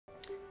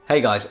Hey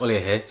guys, Ollie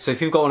here. So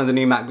if you've got one of the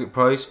new MacBook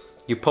Pros,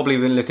 you've probably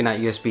been looking at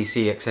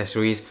USB-C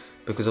accessories,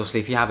 because obviously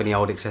if you have any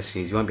old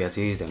accessories you won't be able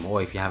to use them,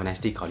 or if you have an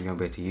SD card you won't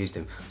be able to use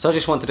them. So I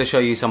just wanted to show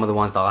you some of the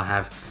ones that I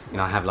have.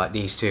 I have like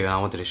these two, and I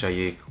wanted to show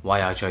you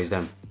why I chose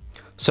them.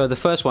 So the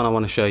first one I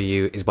want to show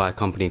you is by a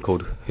company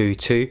called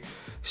HooToo.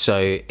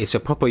 So it's a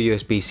proper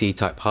USB-C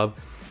type hub.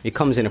 It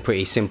comes in a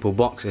pretty simple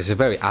box. It's a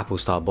very Apple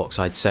style box,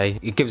 I'd say.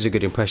 It gives a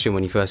good impression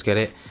when you first get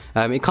it.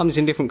 It comes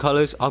in different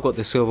colours. I've got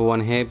the silver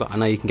one here, but I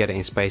know you can get it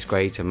in space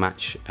grey to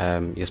match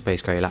your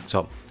space grey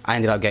laptop. I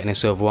ended up getting a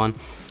silver one.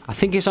 I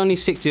think it's only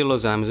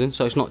 $60 on Amazon,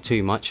 so it's not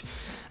too much.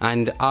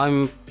 And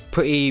I'm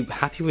pretty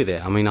happy with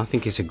it. I mean, I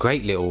think it's a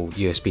great little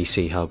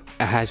USB-C hub.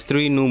 It has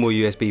 3 normal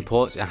USB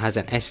ports. It has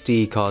an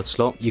SD card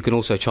slot. You can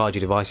also charge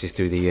your devices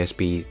through the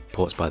USB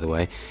ports, by the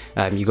way.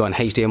 You've got an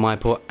HDMI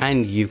port,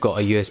 and you've got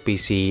a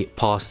USB-C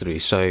pass-through.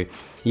 So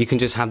you can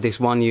just have this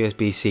one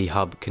USB-C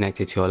hub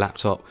connected to your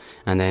laptop,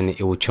 and then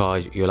it will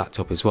charge your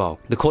laptop as well.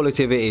 The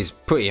quality of it is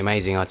pretty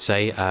amazing, I'd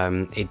say.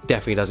 It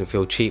definitely doesn't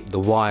feel cheap. The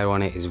wire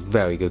on it is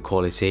very good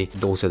quality.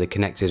 Also the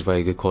connector is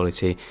very good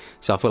quality.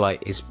 So I feel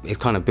like it's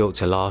kind of built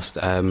to last.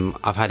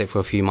 I've had it for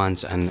a few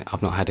months and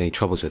I've not had any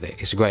troubles with it.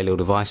 It's a great little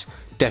device.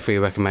 Definitely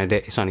recommend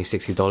it. It's only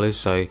 $60,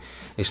 so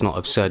it's not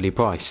absurdly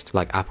priced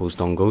like Apple's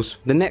dongles.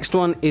 The next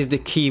one is the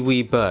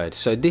KIWIBIRD.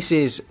 So this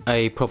is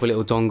a proper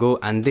little dongle,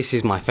 and this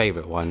is my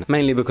favorite one,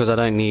 mainly because I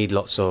don't need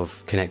lots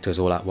of connectors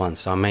all at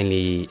once. I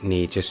mainly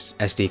need just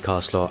SD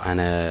card slot and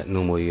a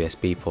normal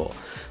USB port.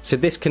 So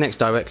this connects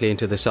directly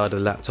into the side of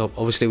the laptop.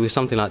 Obviously with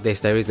something like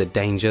this there is a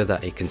danger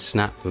that it can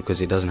snap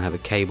because it doesn't have a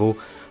cable,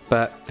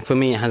 but for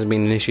me it hasn't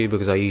been an issue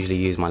because I usually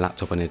use my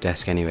laptop on a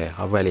desk anyway.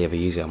 I rarely ever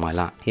use it on my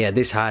lap. Yeah,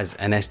 this has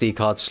an SD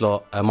card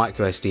slot, a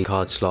micro SD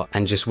card slot,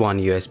 and just one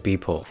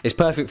USB port. It's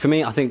perfect for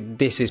me. I think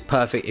this is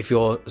perfect if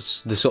you're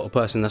the sort of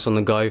person that's on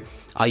the go.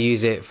 I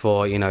use it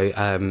for,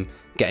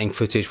 getting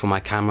footage from my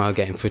camera,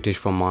 getting footage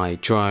from my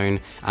drone,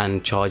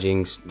 and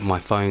charging my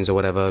phones or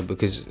whatever,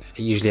 because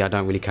usually I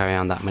don't really carry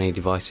around that many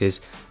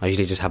devices. I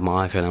usually just have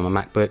my iPhone and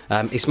my MacBook.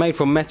 It's made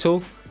from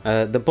metal.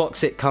 The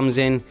box it comes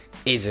in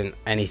isn't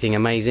anything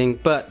amazing,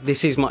 but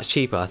this is much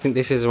cheaper. I think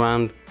this is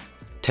around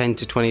 $10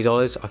 to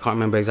 $20. I can't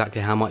remember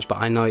exactly how much, but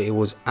I know it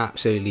was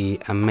absolutely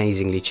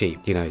amazingly cheap.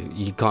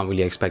 You can't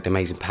really expect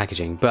amazing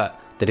packaging, but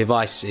the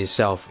device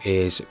itself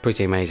is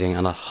pretty amazing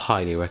and I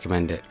highly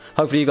recommend it.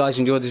 Hopefully you guys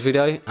enjoyed this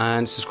video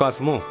and subscribe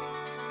for more.